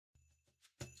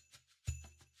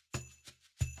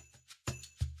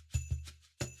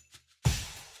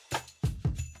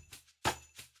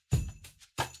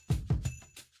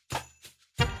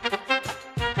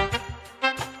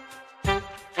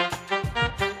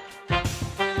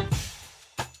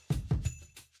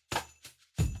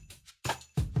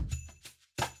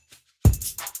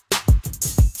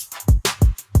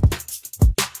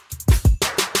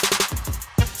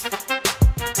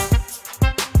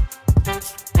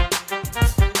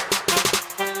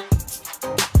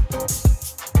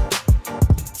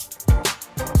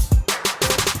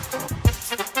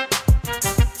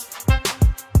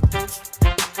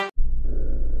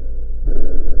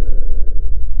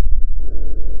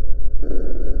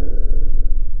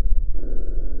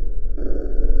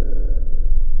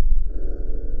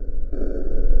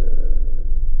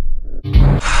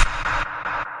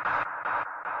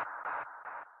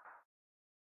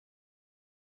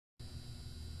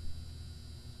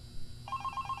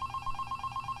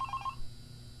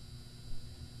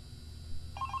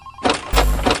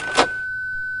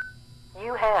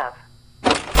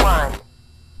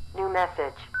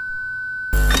message.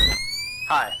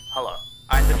 Hi, hello.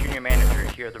 I'm the junior manager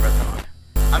here at the restaurant.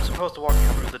 I'm supposed to walk you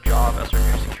through the job as our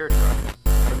new security guard.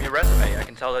 From your resume, I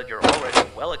can tell that you're already a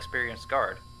well-experienced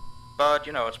guard. But,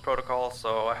 you know, it's protocol,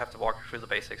 so I have to walk you through the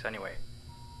basics anyway.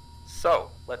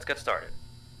 So, let's get started.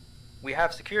 We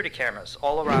have security cameras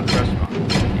all around the restaurant,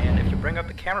 and if you bring up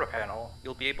the camera panel,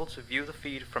 you'll be able to view the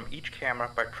feed from each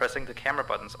camera by pressing the camera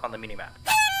buttons on the minimap.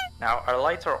 Now, our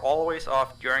lights are always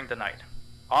off during the night.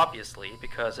 Obviously,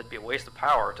 because it'd be a waste of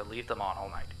power to leave them on all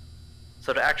night.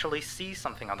 So to actually see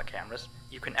something on the cameras,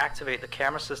 you can activate the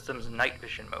camera system's night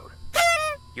vision mode.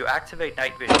 You activate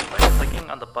night vision by clicking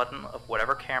on the button of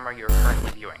whatever camera you're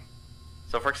currently viewing.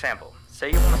 So for example,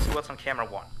 say you want to see what's on camera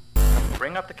 1.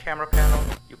 Bring up the camera panel,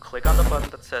 you click on the button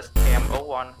that says Cam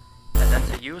 01, and then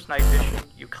to use night vision,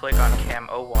 you click on Cam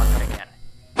 01 again.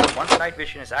 Once night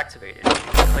vision is activated, you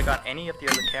can click on any of the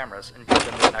other cameras and view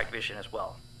them with night vision as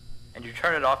well. And you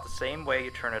turn it off the same way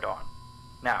you turn it on.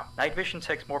 Now, night vision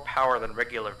takes more power than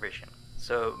regular vision,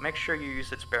 so make sure you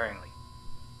use it sparingly.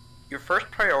 Your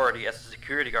first priority as a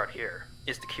security guard here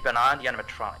is to keep an eye on the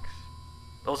animatronics.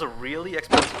 Those are really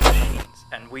expensive machines,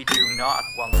 and we do not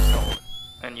want them stolen.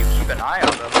 And you keep an eye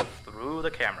on them through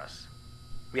the cameras.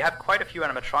 We have quite a few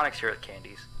animatronics here at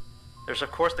Candy's. There's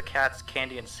of course the cats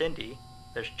Candy and Cindy,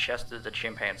 there's Chester the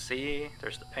chimpanzee,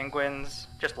 there's the penguins,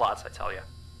 just lots I tell you.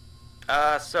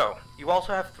 So, you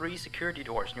also have 3 security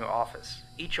doors in your office,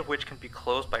 each of which can be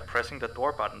closed by pressing the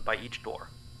door button by each door.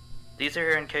 These are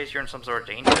here in case you're in some sort of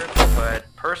danger, but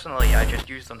personally I just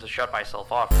use them to shut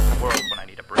myself off from the world when I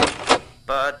need a break.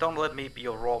 But don't let me be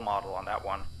your role model on that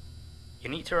one. You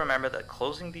need to remember that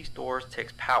closing these doors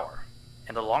takes power,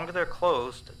 and the longer they're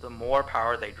closed, the more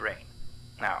power they drain.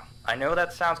 Now, I know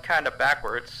that sounds kinda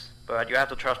backwards, but you have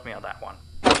to trust me on that one.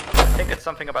 I think it's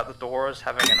something about the doors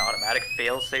having an automatic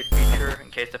fail-safe feature in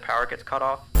case the power gets cut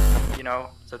off, you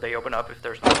know, so they open up if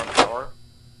there's no more power.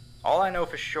 All I know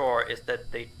for sure is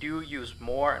that they do use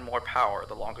more and more power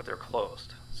the longer they're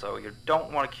closed, so you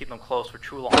don't want to keep them closed for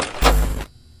too long of a time.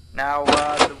 Now,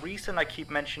 the reason I keep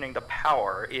mentioning the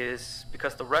power is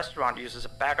because the restaurant uses a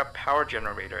backup power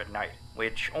generator at night,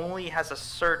 which only has a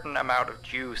certain amount of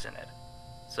juice in it.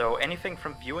 So anything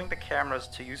from viewing the cameras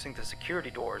to using the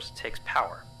security doors takes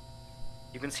power.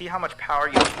 You can see how much power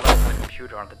you have left in the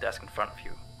computer on the desk in front of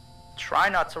you. Try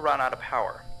not to run out of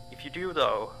power. If you do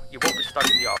though, you won't be stuck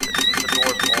in the office since the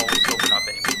doors will always open up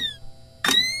anyway.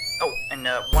 Oh, and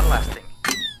one last thing.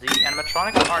 The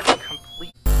animatronics aren't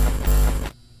complete.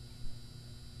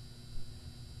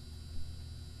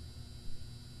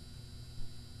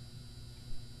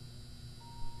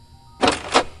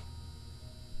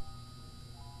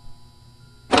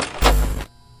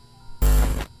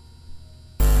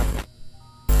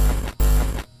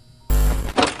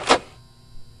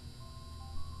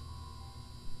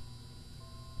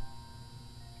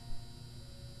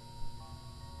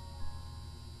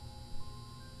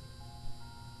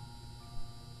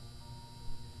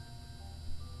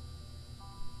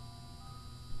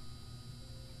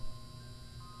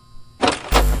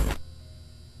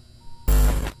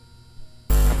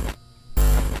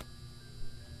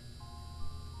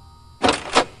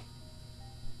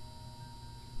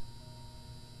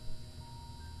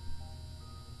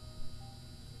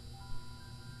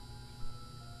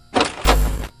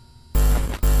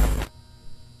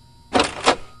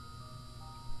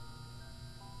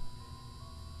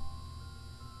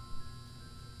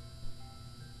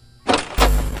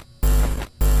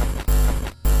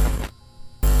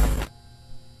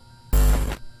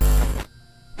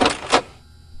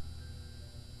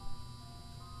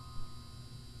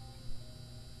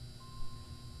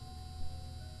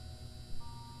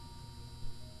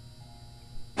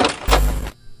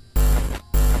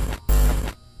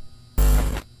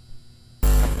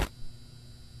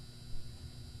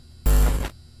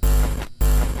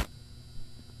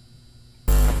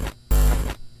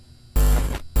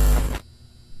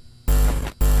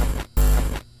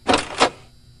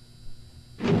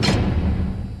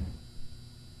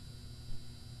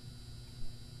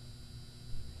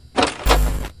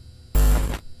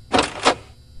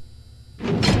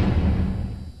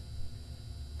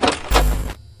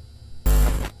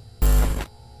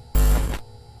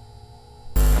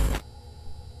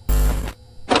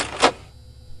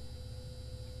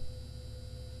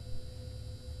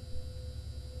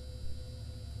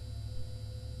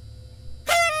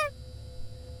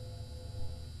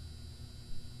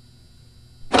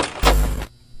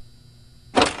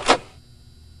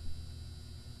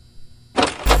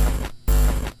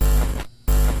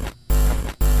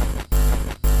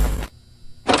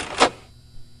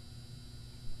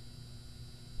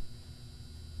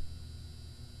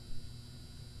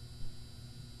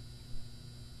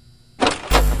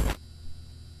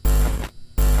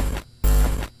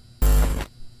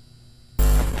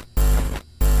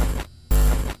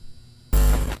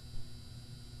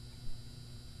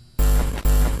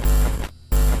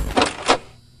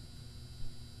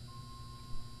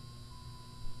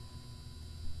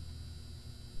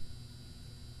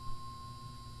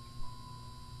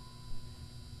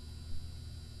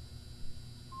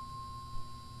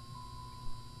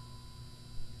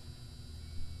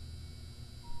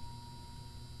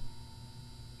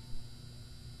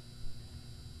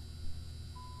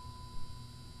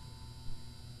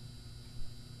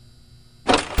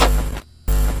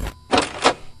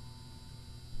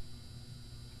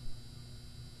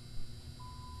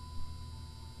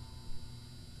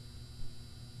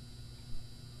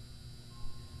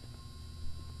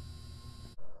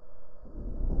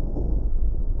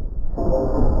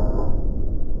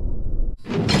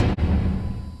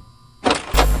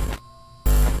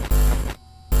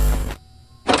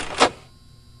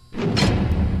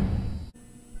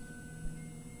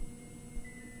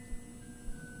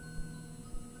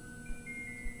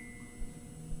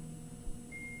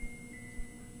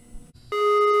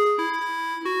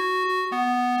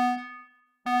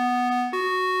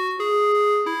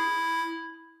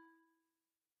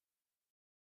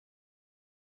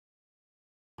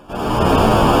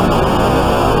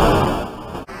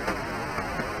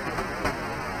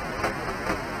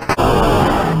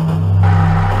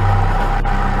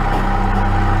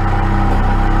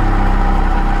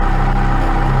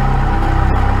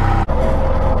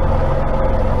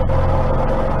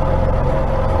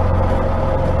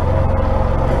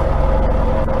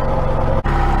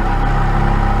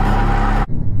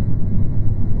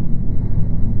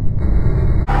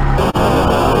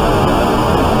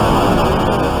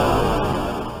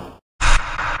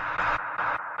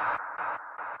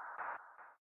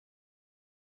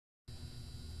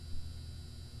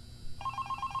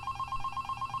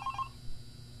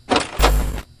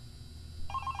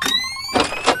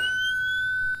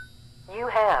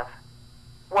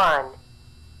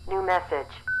 message.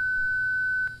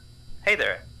 Hey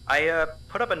there. I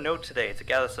put up a note today to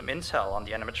gather some intel on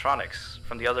the animatronics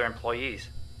from the other employees.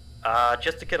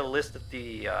 Just to get a list of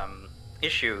the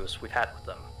issues we've had with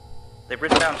them. They've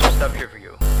written down some stuff here for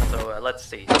you, so let's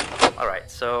see.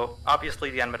 Alright, so obviously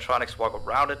the animatronics walk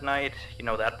around at night, you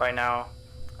know that by now.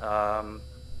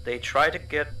 They try to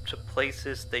get to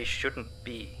places they shouldn't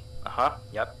be.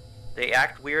 Yep. They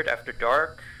act weird after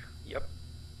dark. Yep.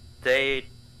 They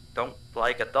don't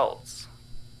like adults.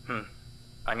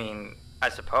 I mean, I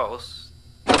suppose.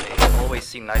 They always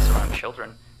seem nice around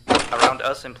children. Around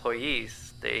us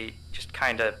employees, they just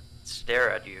kinda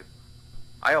stare at you.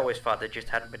 I always thought they just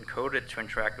hadn't been coded to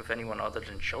interact with anyone other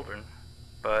than children.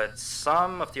 But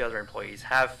some of the other employees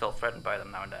have felt threatened by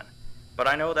them now and then. But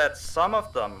I know that some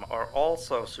of them are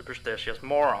also superstitious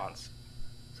morons.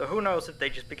 So who knows if they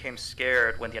just became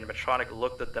scared when the animatronic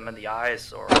looked at them in the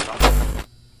eyes or something.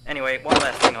 Anyway, one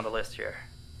last thing on the list here.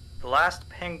 The last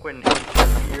penguin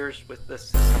interferes with the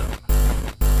system.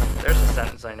 There's a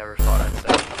sentence I never thought I'd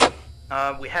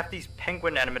say. We have these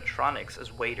penguin animatronics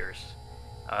as waiters.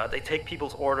 They take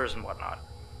people's orders and whatnot.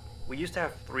 We used to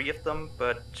have 3 of them,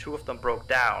 but 2 of them broke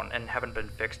down and haven't been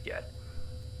fixed yet.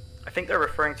 I think they're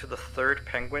referring to the 3rd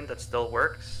penguin that still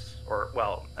works, or,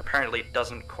 well, apparently it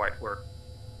doesn't quite work.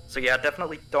 So yeah,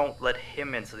 definitely don't let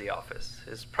him into the office.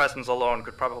 His presence alone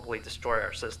could probably destroy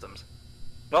our systems.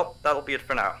 Well, that'll be it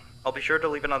for now. I'll be sure to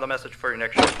leave another message for your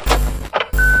next shift.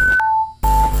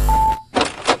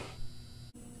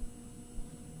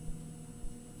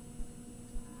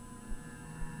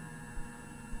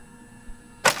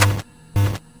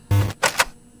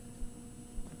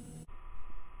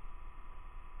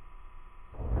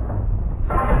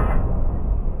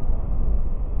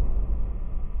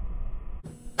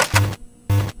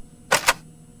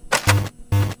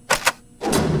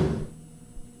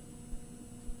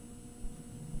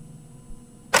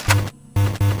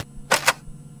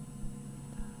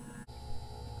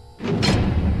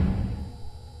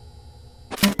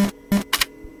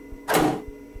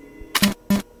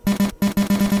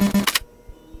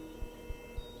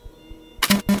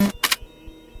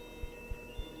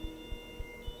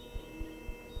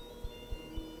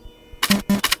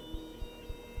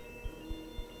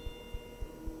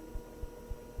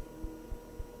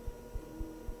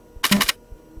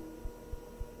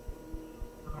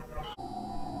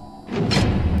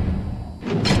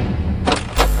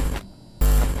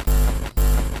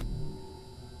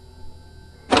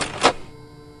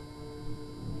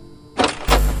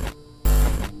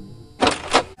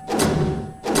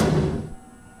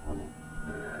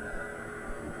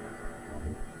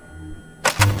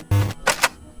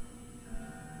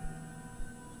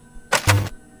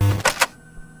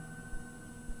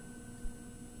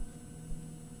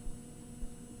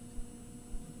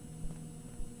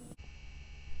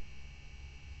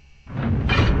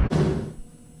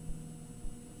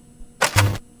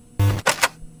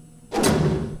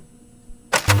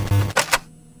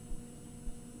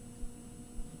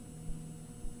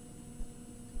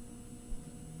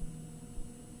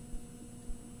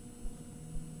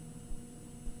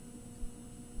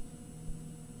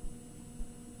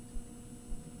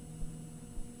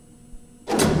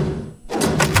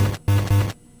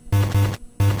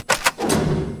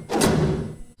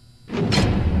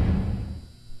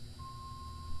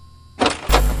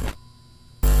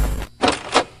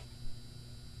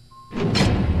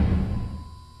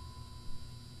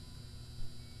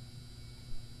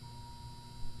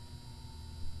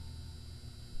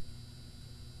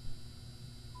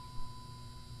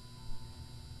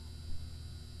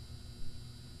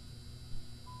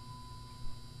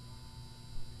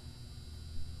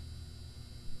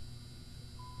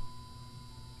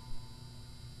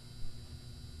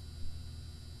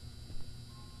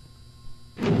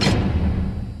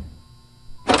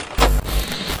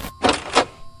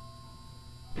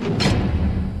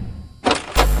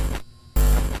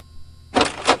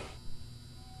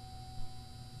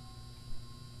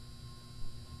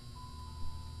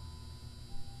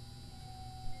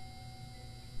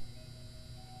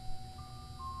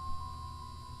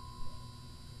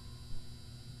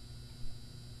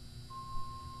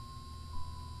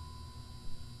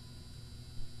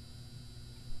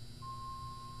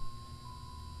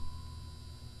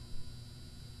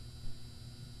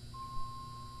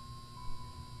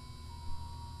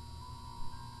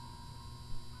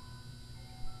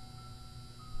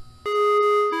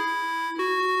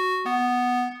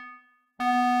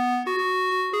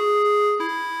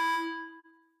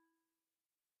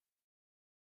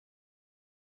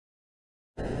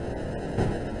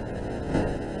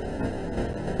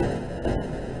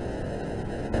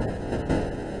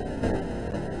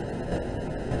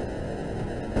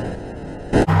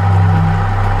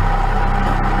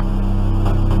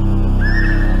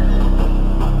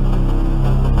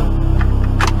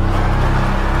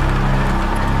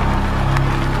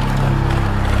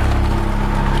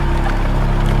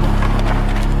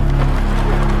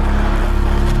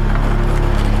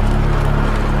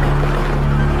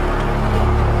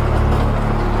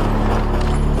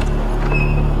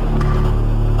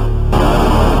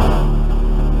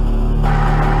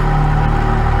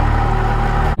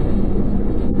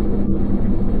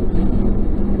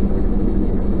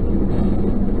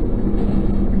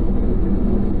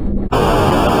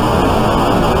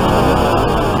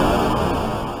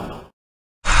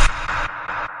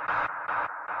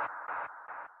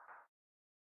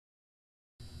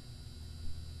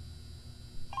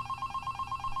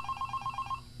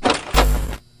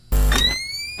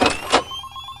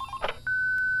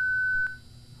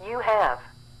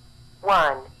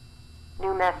 1.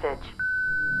 New message.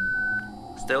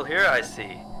 Still here, I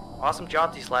see. Awesome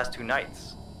job these last 2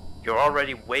 nights. You're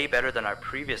already way better than our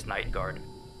previous night guard.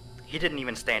 He didn't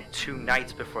even stand 2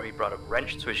 nights before he brought a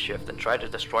wrench to his shift and tried to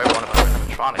destroy one of our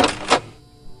animatronics.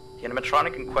 The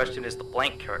animatronic in question is the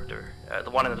Blank character,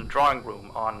 the one in the drawing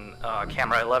room on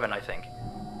camera 11, I think.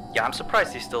 Yeah, I'm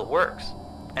surprised he still works.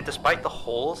 And despite the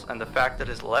holes and the fact that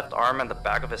his left arm and the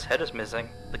back of his head is missing,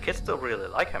 the kids still really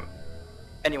like him.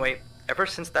 Anyway, ever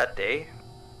since that day,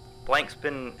 Blank's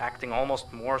been acting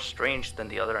almost more strange than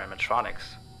the other animatronics.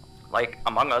 Like,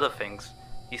 among other things,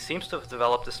 he seems to have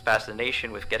developed this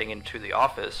fascination with getting into the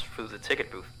office through the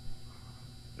ticket booth.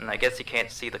 And I guess he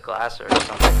can't see the glass or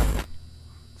something.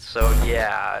 So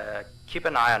yeah, keep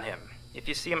an eye on him. If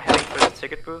you see him heading for the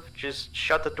ticket booth, just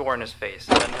shut the door in his face,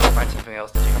 and then he'll find something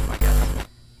else to do, I guess.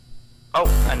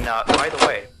 Oh, and by the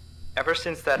way, ever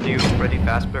since that new Freddy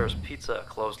Fazbear's Pizza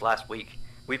closed last week,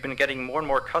 we've been getting more and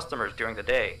more customers during the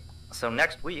day. So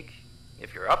next week,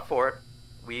 if you're up for it,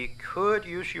 we could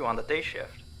use you on the day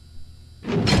shift.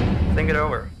 Think it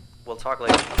over. We'll talk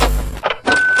later.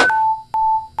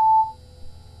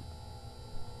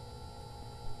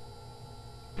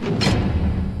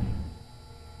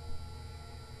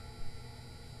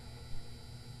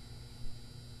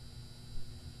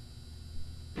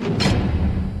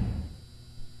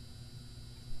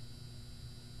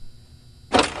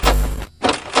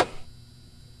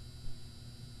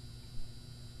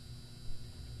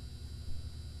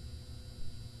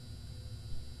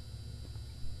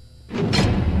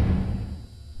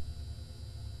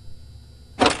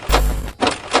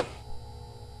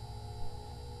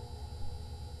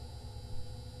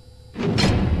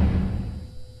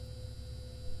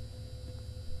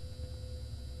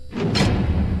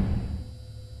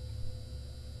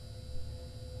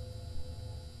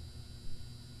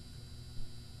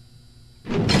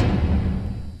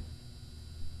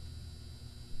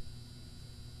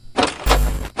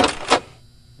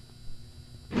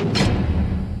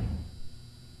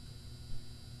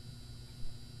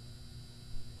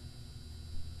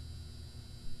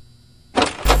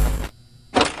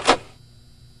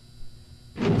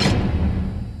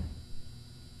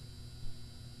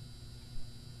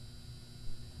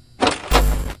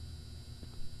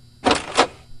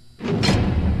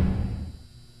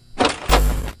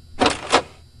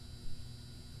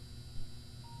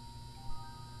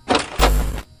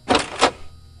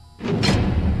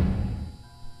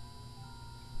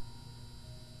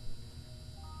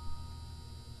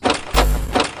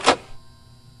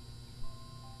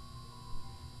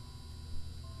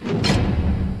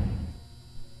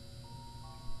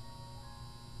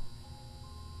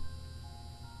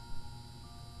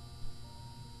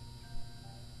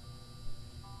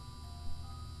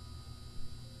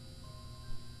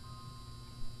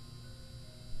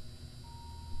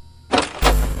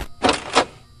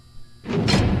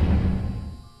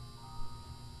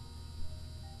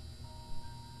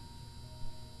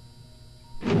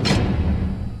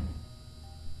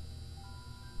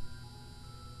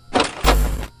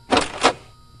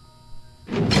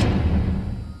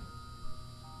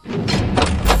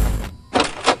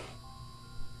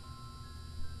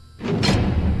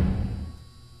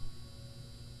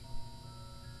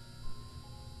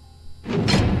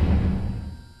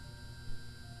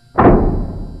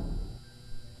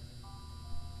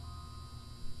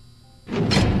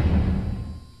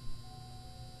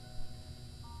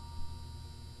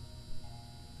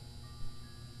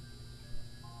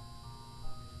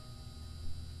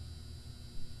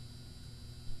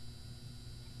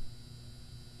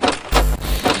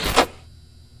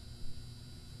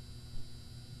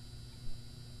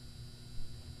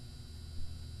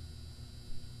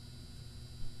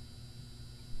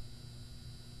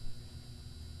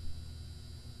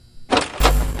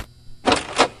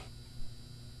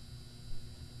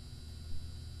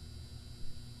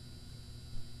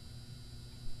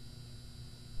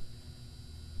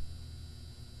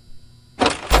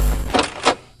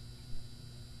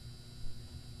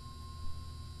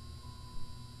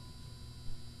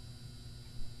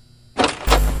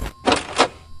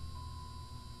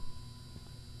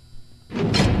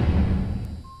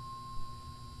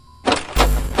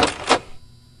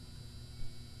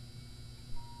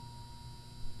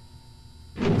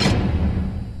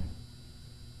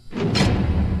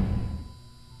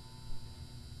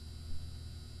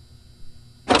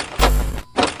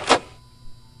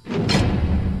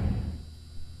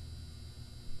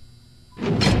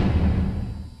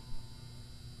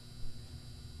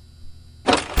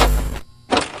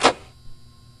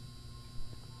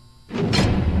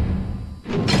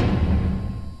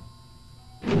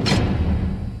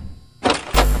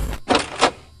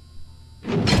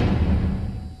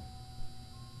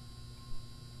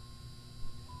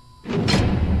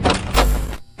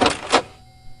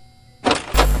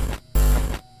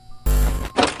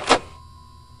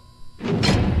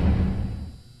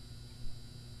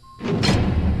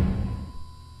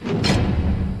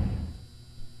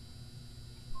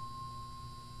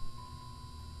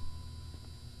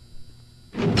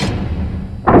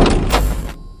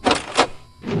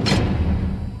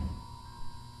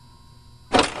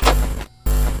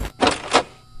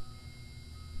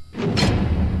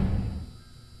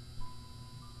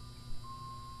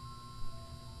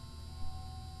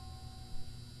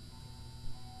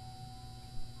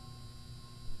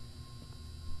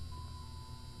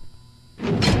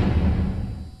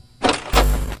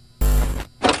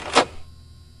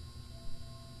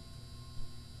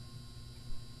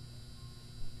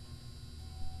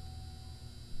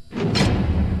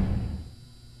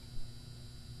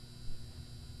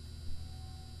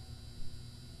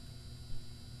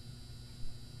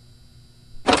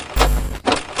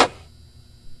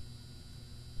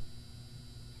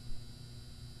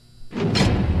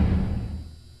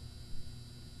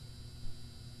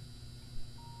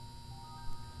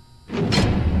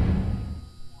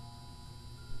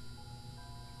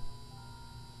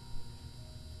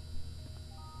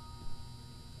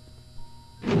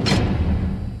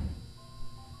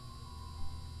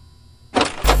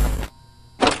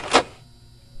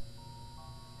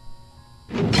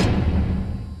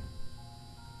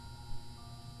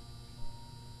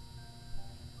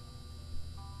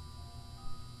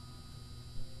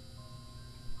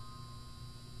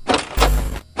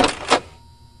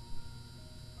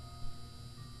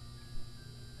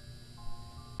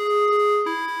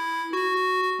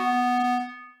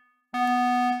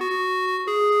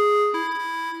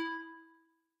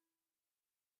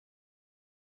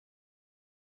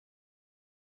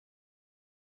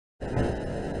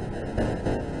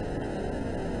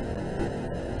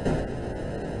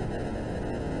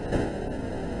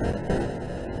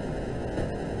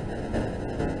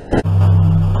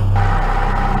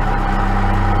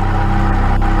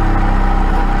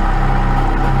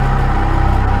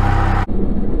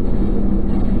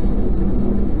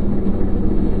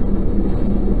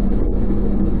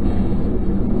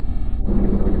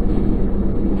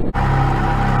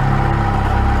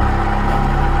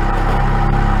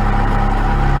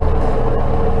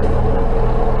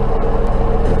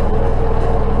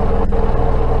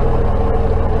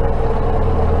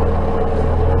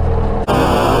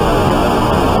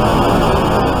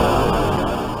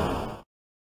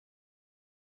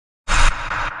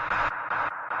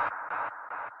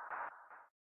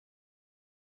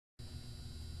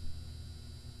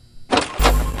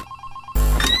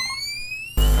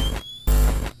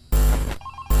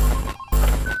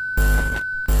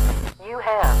 You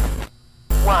have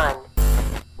one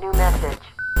new message.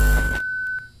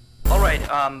 Alright,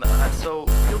 so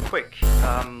real quick,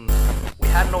 we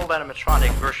had an old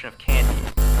animatronic version of Candy,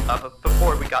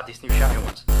 before we got these new shiny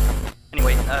ones.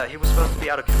 Anyway, he was supposed to be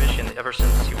out of commission ever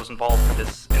since he was involved in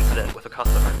this incident with a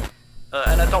customer.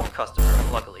 An adult customer,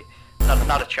 luckily.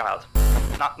 Not a child.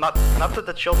 Not that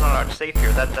the children aren't safe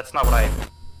here, that's not what I...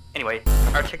 Anyway,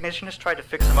 our technician has tried to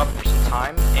fix him up for some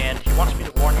time, and he wants me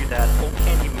to warn you that old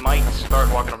Candy might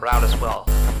start walking around as well.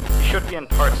 He should be in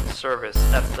parts and service.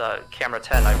 That's camera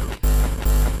 10, I believe.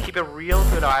 Keep a real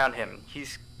good eye on him.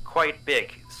 He's quite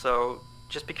big, so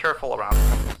just be careful around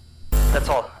him. That's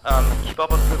all. Keep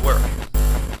up with the good work.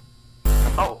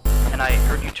 Oh, and I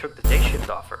heard you took the day shift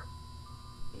offer.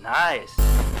 Nice.